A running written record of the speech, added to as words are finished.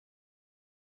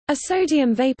A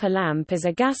sodium vapor lamp is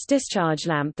a gas discharge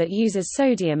lamp that uses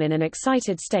sodium in an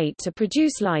excited state to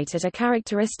produce light at a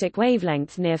characteristic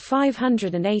wavelength near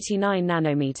 589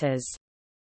 nanometers.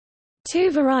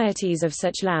 Two varieties of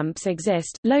such lamps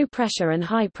exist, low pressure and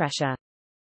high pressure.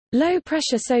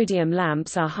 Low-pressure sodium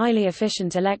lamps are highly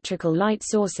efficient electrical light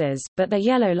sources, but their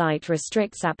yellow light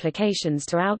restricts applications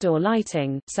to outdoor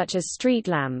lighting, such as street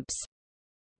lamps.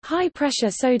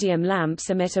 High-pressure sodium lamps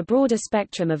emit a broader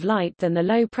spectrum of light than the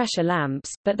low-pressure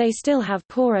lamps, but they still have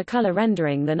poorer color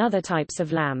rendering than other types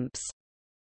of lamps.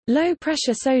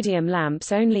 Low-pressure sodium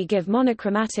lamps only give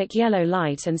monochromatic yellow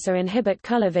light and so inhibit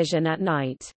color vision at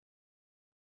night.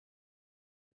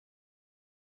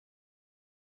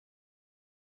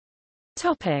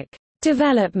 Topic: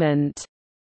 Development.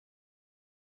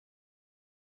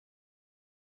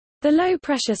 The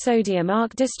low-pressure sodium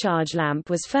arc discharge lamp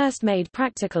was first made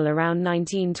practical around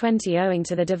 1920 owing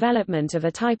to the development of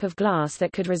a type of glass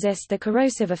that could resist the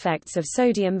corrosive effects of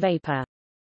sodium vapor.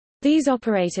 These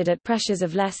operated at pressures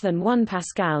of less than 1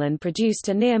 pascal and produced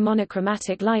a near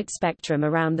monochromatic light spectrum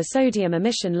around the sodium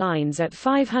emission lines at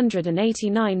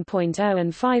 589.0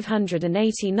 and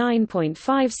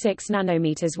 589.56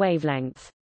 nanometers wavelength.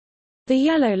 The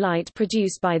yellow light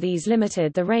produced by these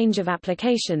limited the range of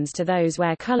applications to those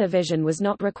where color vision was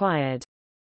not required.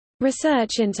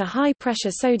 Research into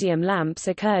high-pressure sodium lamps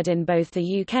occurred in both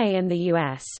the UK and the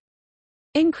US.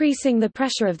 Increasing the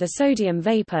pressure of the sodium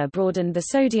vapor broadened the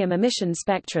sodium emission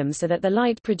spectrum so that the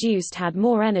light produced had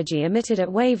more energy emitted at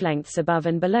wavelengths above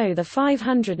and below the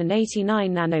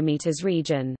 589 nanometers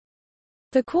region.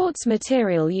 The quartz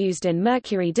material used in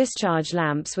mercury discharge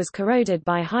lamps was corroded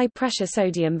by high-pressure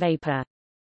sodium vapor.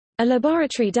 A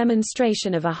laboratory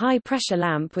demonstration of a high-pressure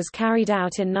lamp was carried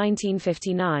out in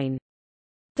 1959.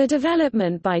 The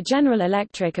development by General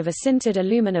Electric of a sintered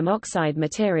aluminum oxide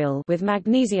material with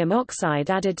magnesium oxide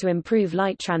added to improve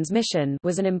light transmission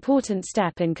was an important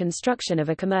step in construction of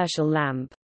a commercial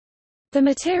lamp. The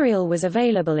material was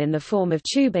available in the form of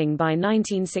tubing by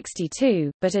 1962,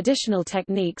 but additional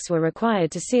techniques were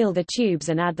required to seal the tubes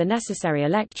and add the necessary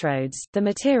electrodes. The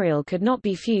material could not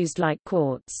be fused like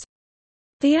quartz.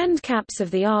 The end caps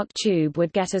of the arc tube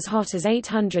would get as hot as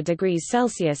 800 degrees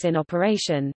Celsius in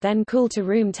operation, then cool to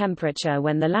room temperature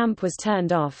when the lamp was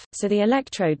turned off, so the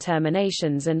electrode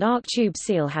terminations and arc tube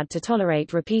seal had to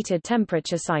tolerate repeated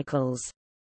temperature cycles.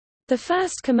 The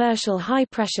first commercial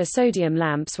high-pressure sodium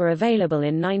lamps were available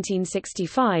in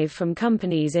 1965 from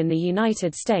companies in the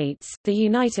United States, the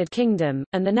United Kingdom,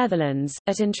 and the Netherlands.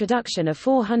 At introduction, a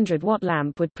 400-watt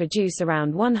lamp would produce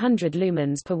around 100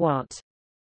 lumens per watt.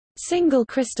 Single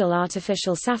crystal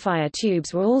artificial sapphire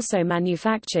tubes were also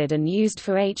manufactured and used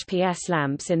for HPS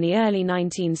lamps in the early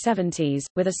 1970s,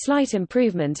 with a slight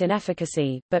improvement in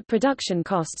efficacy, but production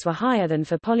costs were higher than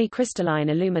for polycrystalline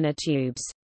alumina tubes.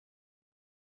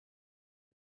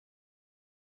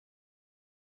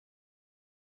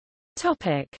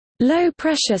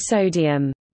 Low-pressure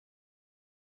sodium.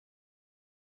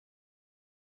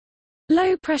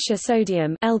 Low-pressure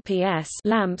sodium (LPS)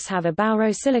 lamps have a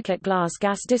borosilicate glass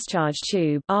gas discharge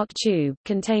tube (arc tube)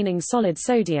 containing solid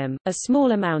sodium, a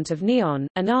small amount of neon,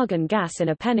 and argon gas in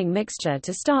a penning mixture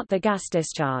to start the gas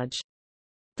discharge.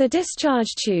 The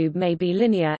discharge tube may be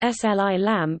linear (SLI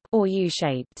lamp) or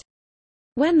U-shaped.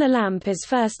 When the lamp is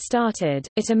first started,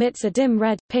 it emits a dim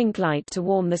red-pink light to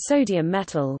warm the sodium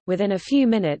metal. Within a few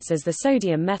minutes, as the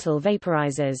sodium metal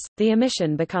vaporizes, the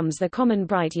emission becomes the common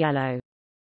bright yellow.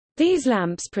 These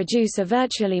lamps produce a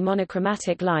virtually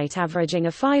monochromatic light averaging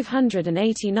a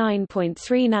 589.3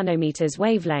 nanometers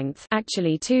wavelength,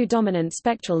 actually two dominant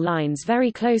spectral lines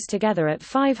very close together at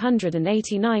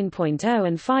 589.0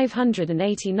 and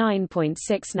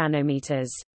 589.6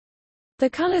 nanometers. The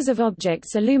colors of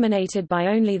objects illuminated by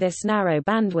only this narrow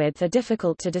bandwidth are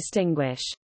difficult to distinguish.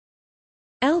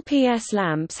 LPS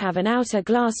lamps have an outer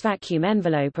glass vacuum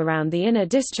envelope around the inner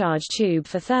discharge tube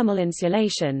for thermal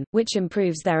insulation, which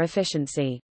improves their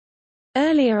efficiency.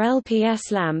 Earlier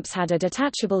LPS lamps had a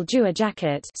detachable Dewar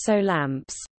jacket, SO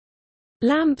lamps.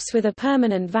 Lamps with a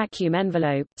permanent vacuum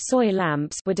envelope, SOI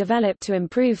lamps, were developed to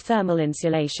improve thermal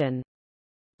insulation.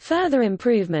 Further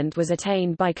improvement was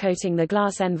attained by coating the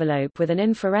glass envelope with an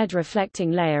infrared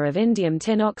reflecting layer of indium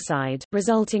tin oxide,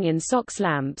 resulting in SOX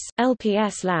lamps.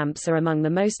 LPS lamps are among the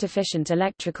most efficient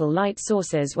electrical light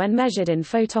sources when measured in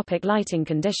photopic lighting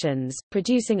conditions,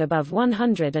 producing above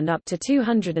 100 and up to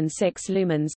 206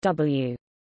 lumens W.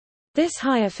 This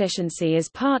high efficiency is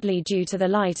partly due to the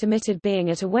light emitted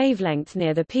being at a wavelength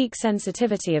near the peak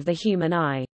sensitivity of the human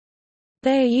eye.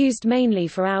 They are used mainly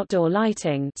for outdoor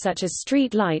lighting, such as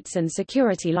street lights and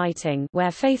security lighting,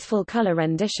 where faithful color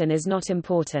rendition is not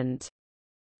important.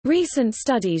 Recent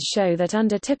studies show that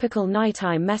under typical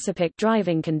nighttime mesopic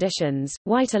driving conditions,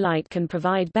 whiter light can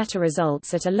provide better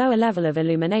results at a lower level of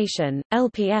illumination.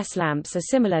 LPS lamps are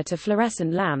similar to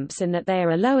fluorescent lamps in that they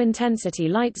are a low-intensity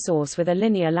light source with a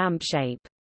linear lamp shape.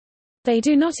 They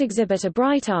do not exhibit a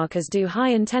bright arc as do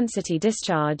high-intensity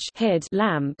discharge (HID)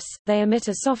 lamps. They emit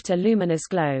a softer luminous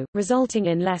glow, resulting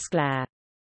in less glare.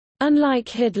 Unlike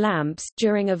HID lamps,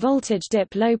 during a voltage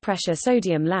dip low-pressure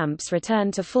sodium lamps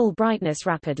return to full brightness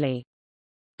rapidly.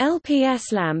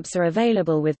 LPS lamps are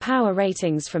available with power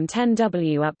ratings from 10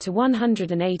 W up to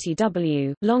 180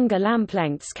 W. Longer lamp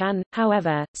lengths can,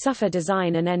 however, suffer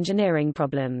design and engineering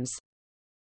problems.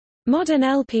 Modern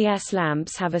LPS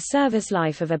lamps have a service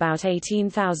life of about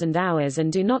 18,000 hours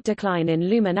and do not decline in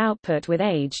lumen output with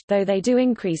age, though they do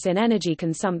increase in energy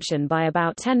consumption by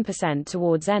about 10%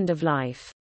 towards end of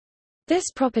life. This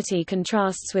property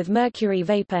contrasts with mercury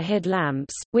vapor HID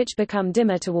lamps, which become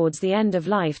dimmer towards the end of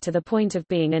life to the point of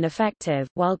being ineffective,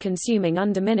 while consuming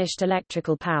undiminished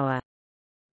electrical power.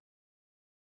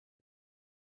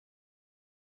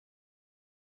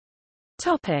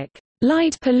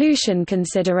 Light pollution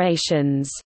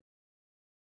considerations.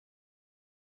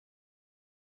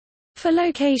 For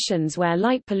locations where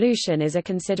light pollution is a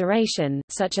consideration,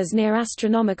 such as near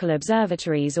astronomical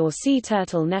observatories or sea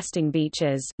turtle nesting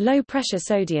beaches, low-pressure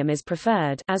sodium is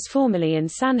preferred, as formerly in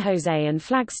San Jose and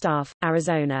Flagstaff,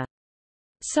 Arizona.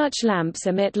 Such lamps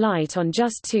emit light on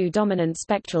just two dominant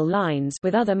spectral lines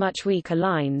with other much weaker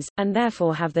lines, and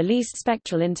therefore have the least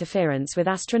spectral interference with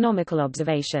astronomical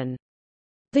observation.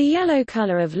 The yellow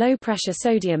color of low-pressure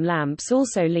sodium lamps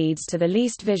also leads to the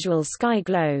least visual sky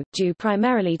glow, due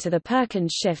primarily to the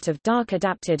Perkins shift of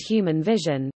dark-adapted human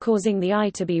vision, causing the eye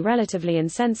to be relatively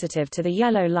insensitive to the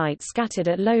yellow light scattered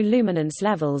at low luminance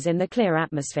levels in the clear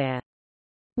atmosphere.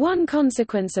 One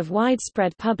consequence of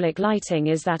widespread public lighting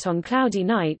is that on cloudy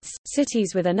nights,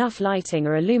 cities with enough lighting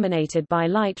are illuminated by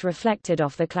light reflected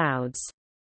off the clouds.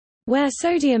 Where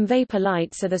sodium vapor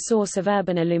lights are the source of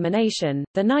urban illumination,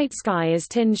 the night sky is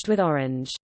tinged with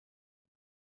orange.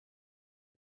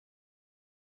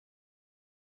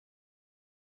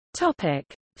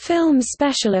 Topic: Film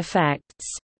special effects.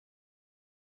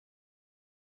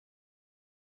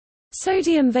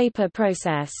 Sodium vapor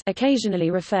process,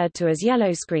 occasionally referred to as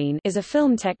yellow screen, is a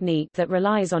film technique that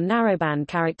relies on narrowband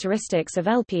characteristics of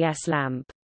LPS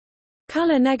lamp.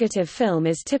 Color-negative film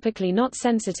is typically not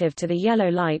sensitive to the yellow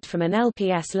light from an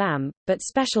LPS lamp, but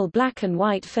special black and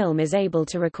white film is able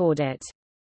to record it.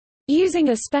 Using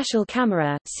a special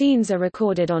camera, scenes are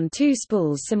recorded on two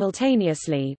spools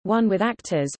simultaneously, one with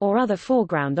actors or other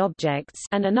foreground objects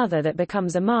and another that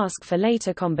becomes a mask for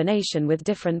later combination with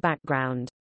different background.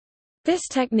 This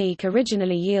technique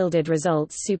originally yielded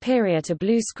results superior to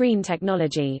blue screen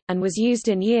technology, and was used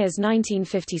in years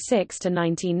 1956 to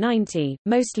 1990,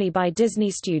 mostly by Disney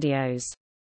Studios.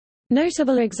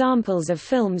 Notable examples of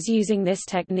films using this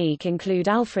technique include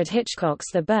Alfred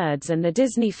Hitchcock's The Birds and the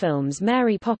Disney films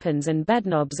Mary Poppins and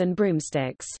Bedknobs and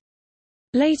Broomsticks.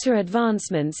 Later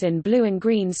advancements in blue and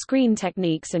green screen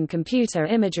techniques and computer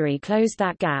imagery closed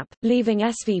that gap, leaving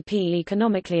SVP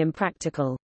economically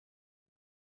impractical.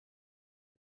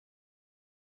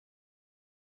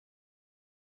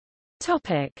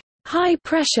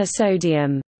 High-pressure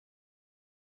sodium.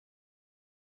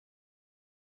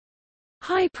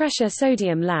 High-pressure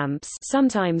sodium lamps,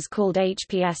 sometimes called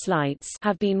HPS lights,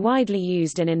 have been widely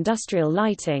used in industrial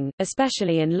lighting,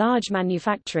 especially in large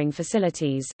manufacturing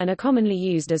facilities, and are commonly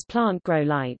used as plant grow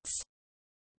lights.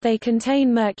 They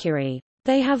contain mercury.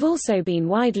 They have also been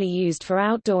widely used for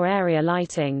outdoor area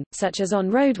lighting, such as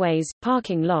on roadways,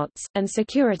 parking lots, and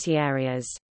security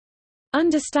areas.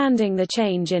 Understanding the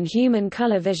change in human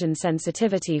color vision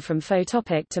sensitivity from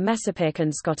photopic to mesopic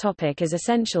and scotopic is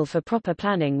essential for proper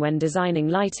planning when designing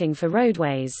lighting for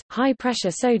roadways.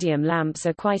 High-pressure sodium lamps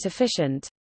are quite efficient,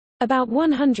 about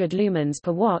 100 lumens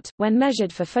per watt, when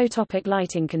measured for photopic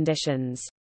lighting conditions.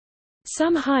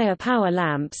 Some higher power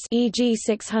lamps, e.g.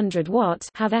 600 watt,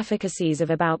 have efficacies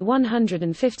of about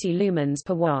 150 lumens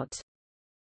per watt.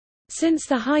 Since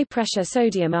the high-pressure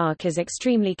sodium arc is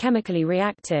extremely chemically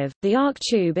reactive, the arc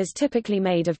tube is typically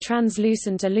made of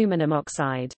translucent aluminum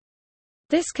oxide.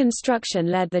 This construction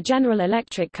led the General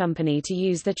Electric Company to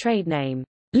use the trade name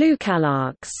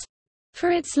Lucalax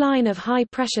for its line of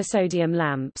high-pressure sodium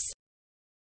lamps.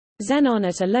 Xenon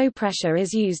at a low pressure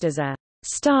is used as a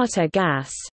starter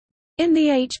gas in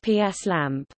the HPS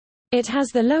lamp. It has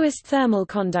the lowest thermal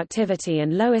conductivity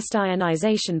and lowest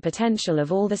ionization potential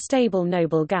of all the stable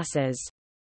noble gases.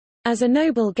 As a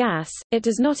noble gas, it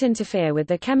does not interfere with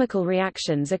the chemical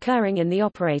reactions occurring in the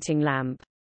operating lamp.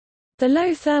 The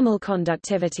low thermal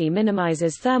conductivity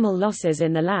minimizes thermal losses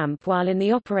in the lamp while in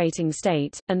the operating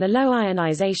state, and the low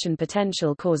ionization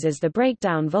potential causes the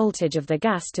breakdown voltage of the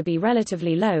gas to be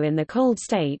relatively low in the cold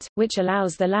state, which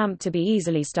allows the lamp to be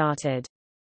easily started.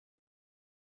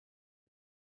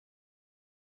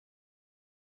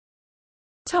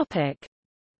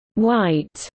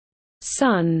 White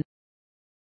sun.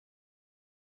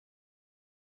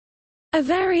 A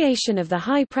variation of the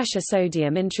high-pressure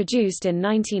sodium introduced in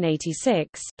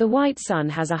 1986, the white sun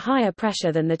has a higher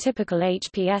pressure than the typical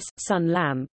HPS sun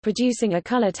lamp, producing a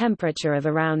color temperature of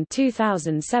around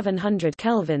 2700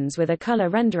 kelvins with a color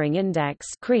rendering index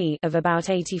of about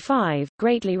 85,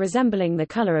 greatly resembling the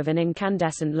color of an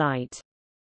incandescent light.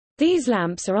 These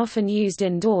lamps are often used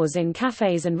indoors in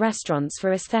cafes and restaurants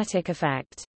for aesthetic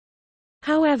effect.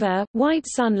 However, white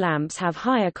sun lamps have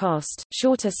higher cost,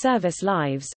 shorter service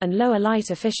lives, and lower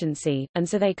light efficiency, and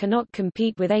so they cannot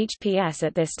compete with HPS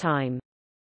at this time.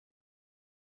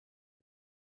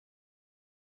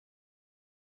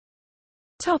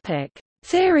 Topic: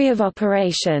 Theory of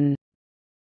operation.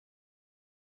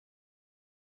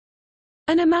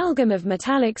 An amalgam of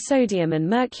metallic sodium and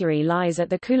mercury lies at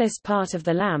the coolest part of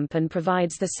the lamp and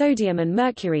provides the sodium and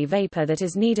mercury vapor that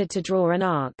is needed to draw an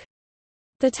arc.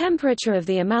 The temperature of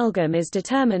the amalgam is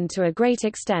determined to a great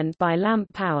extent by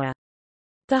lamp power.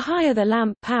 The higher the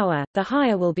lamp power, the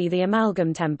higher will be the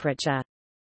amalgam temperature.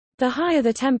 The higher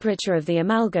the temperature of the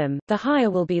amalgam, the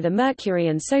higher will be the mercury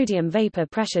and sodium vapor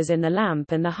pressures in the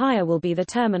lamp and the higher will be the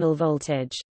terminal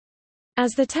voltage.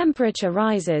 As the temperature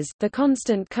rises, the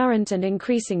constant current and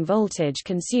increasing voltage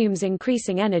consumes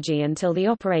increasing energy until the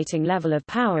operating level of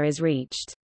power is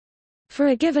reached. For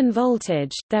a given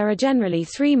voltage, there are generally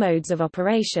three modes of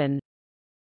operation.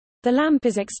 The lamp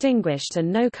is extinguished and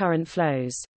no current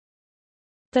flows.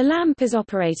 The lamp is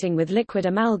operating with liquid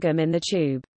amalgam in the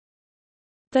tube.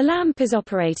 The lamp is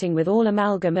operating with all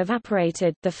amalgam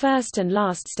evaporated. The first and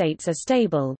last states are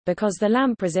stable, because the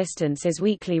lamp resistance is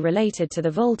weakly related to the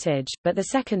voltage, but the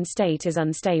second state is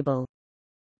unstable.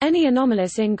 Any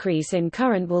anomalous increase in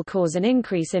current will cause an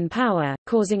increase in power,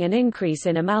 causing an increase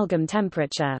in amalgam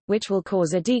temperature, which will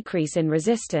cause a decrease in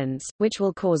resistance, which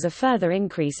will cause a further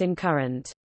increase in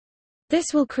current. This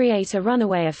will create a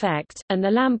runaway effect, and the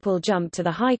lamp will jump to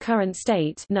the high current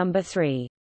state, number 3.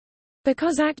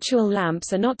 Because actual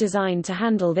lamps are not designed to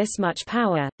handle this much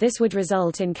power, this would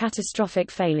result in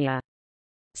catastrophic failure.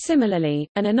 Similarly,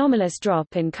 an anomalous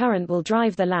drop in current will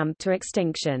drive the lamp to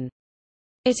extinction.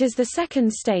 It is the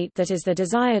second state that is the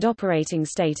desired operating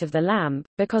state of the lamp,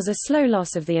 because a slow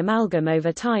loss of the amalgam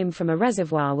over time from a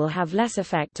reservoir will have less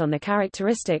effect on the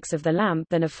characteristics of the lamp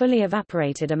than a fully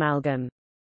evaporated amalgam.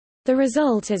 The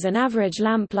result is an average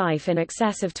lamp life in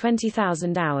excess of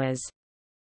 20,000 hours.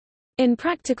 In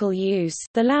practical use,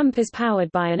 the lamp is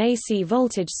powered by an AC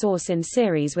voltage source in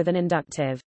series with an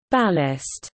inductive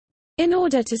ballast, in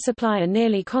order to supply a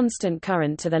nearly constant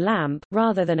current to the lamp,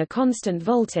 rather than a constant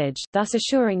voltage, thus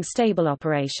assuring stable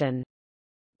operation.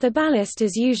 The ballast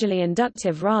is usually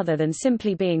inductive rather than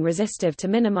simply being resistive to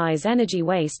minimize energy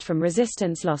waste from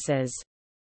resistance losses.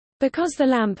 Because the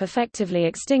lamp effectively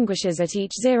extinguishes at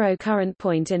each zero current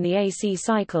point in the AC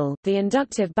cycle, the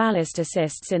inductive ballast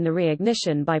assists in the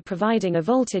reignition by providing a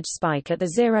voltage spike at the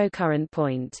zero current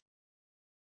point.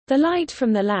 The light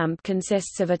from the lamp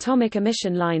consists of atomic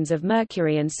emission lines of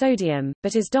mercury and sodium,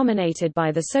 but is dominated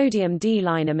by the sodium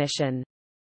D-line emission.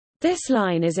 This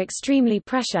line is extremely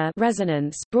pressure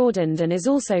resonance broadened and is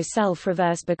also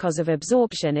self-reversed because of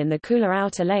absorption in the cooler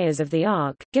outer layers of the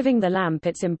arc, giving the lamp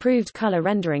its improved color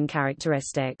rendering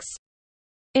characteristics.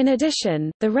 In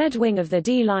addition, the red wing of the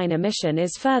D-line emission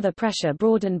is further pressure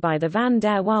broadened by the van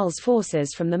der Waals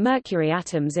forces from the mercury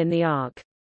atoms in the arc.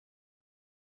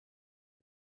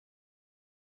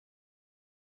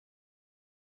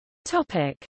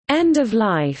 End of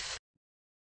life.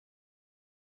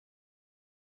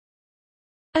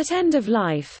 At end of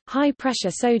life,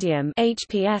 high-pressure sodium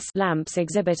HPS lamps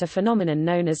exhibit a phenomenon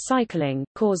known as cycling,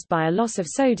 caused by a loss of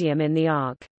sodium in the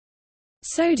arc.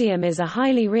 Sodium is a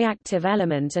highly reactive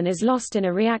element and is lost in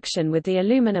a reaction with the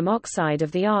aluminum oxide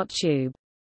of the arc tube.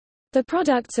 The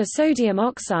products are sodium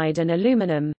oxide and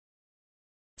aluminum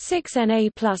 6Na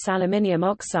plus aluminium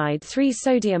oxide 3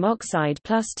 sodium oxide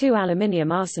plus 2 aluminium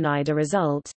arsenide. A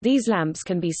result, these lamps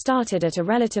can be started at a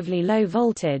relatively low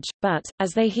voltage, but,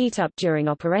 as they heat up during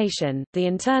operation, the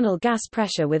internal gas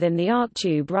pressure within the arc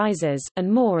tube rises,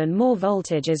 and more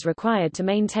voltage is required to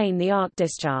maintain the arc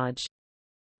discharge.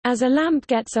 As a lamp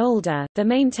gets older, the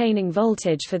maintaining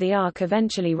voltage for the arc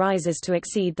eventually rises to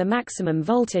exceed the maximum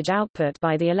voltage output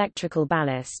by the electrical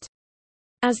ballast.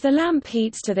 As the lamp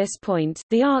heats to this point,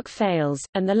 the arc fails,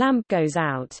 and the lamp goes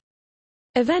out.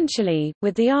 Eventually,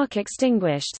 with the arc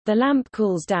extinguished, the lamp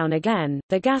cools down again,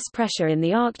 the gas pressure in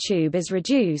the arc tube is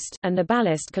reduced, and the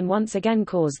ballast can once again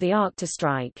cause the arc to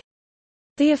strike.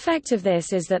 The effect of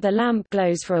this is that the lamp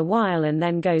glows for a while and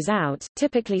then goes out,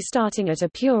 typically starting at a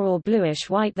pure or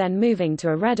bluish-white then moving to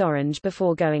a red-orange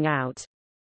before going out.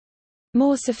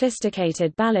 More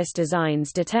sophisticated ballast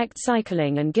designs detect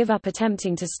cycling and give up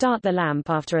attempting to start the lamp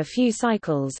after a few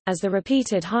cycles, as the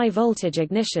repeated high-voltage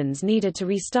ignitions needed to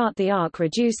restart the arc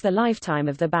reduce the lifetime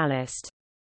of the ballast.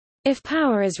 If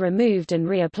power is removed and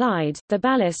reapplied, the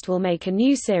ballast will make a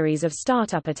new series of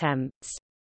startup attempts.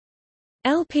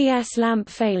 LPS lamp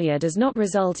failure does not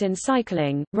result in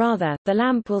cycling, rather, the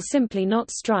lamp will simply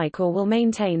not strike or will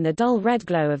maintain the dull red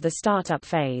glow of the startup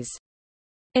phase.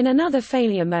 In another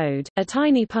failure mode, a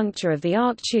tiny puncture of the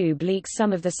arc tube leaks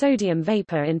some of the sodium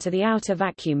vapor into the outer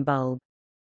vacuum bulb.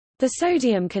 The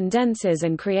sodium condenses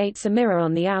and creates a mirror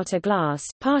on the outer glass,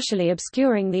 partially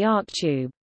obscuring the arc tube.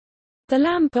 The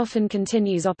lamp often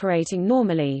continues operating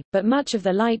normally, but much of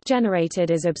the light generated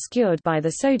is obscured by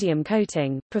the sodium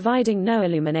coating, providing no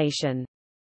illumination.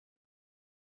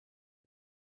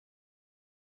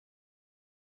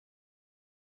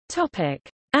 Topic: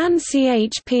 ANSI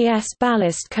HPS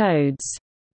ballast codes.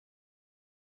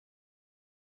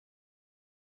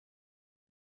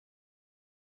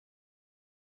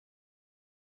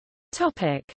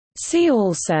 Topic: See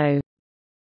also.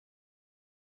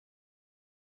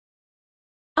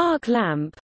 Arc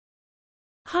lamp,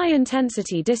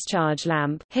 high-intensity discharge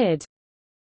lamp (HID),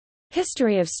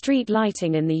 history of street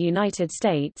lighting in the United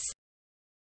States,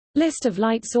 list of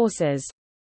light sources,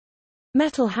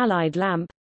 metal halide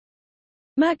lamp,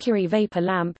 mercury vapor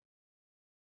lamp,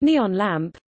 neon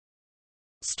lamp,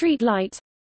 street light,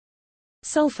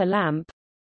 sulfur lamp,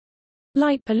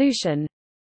 light pollution.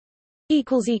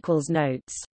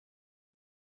 Notes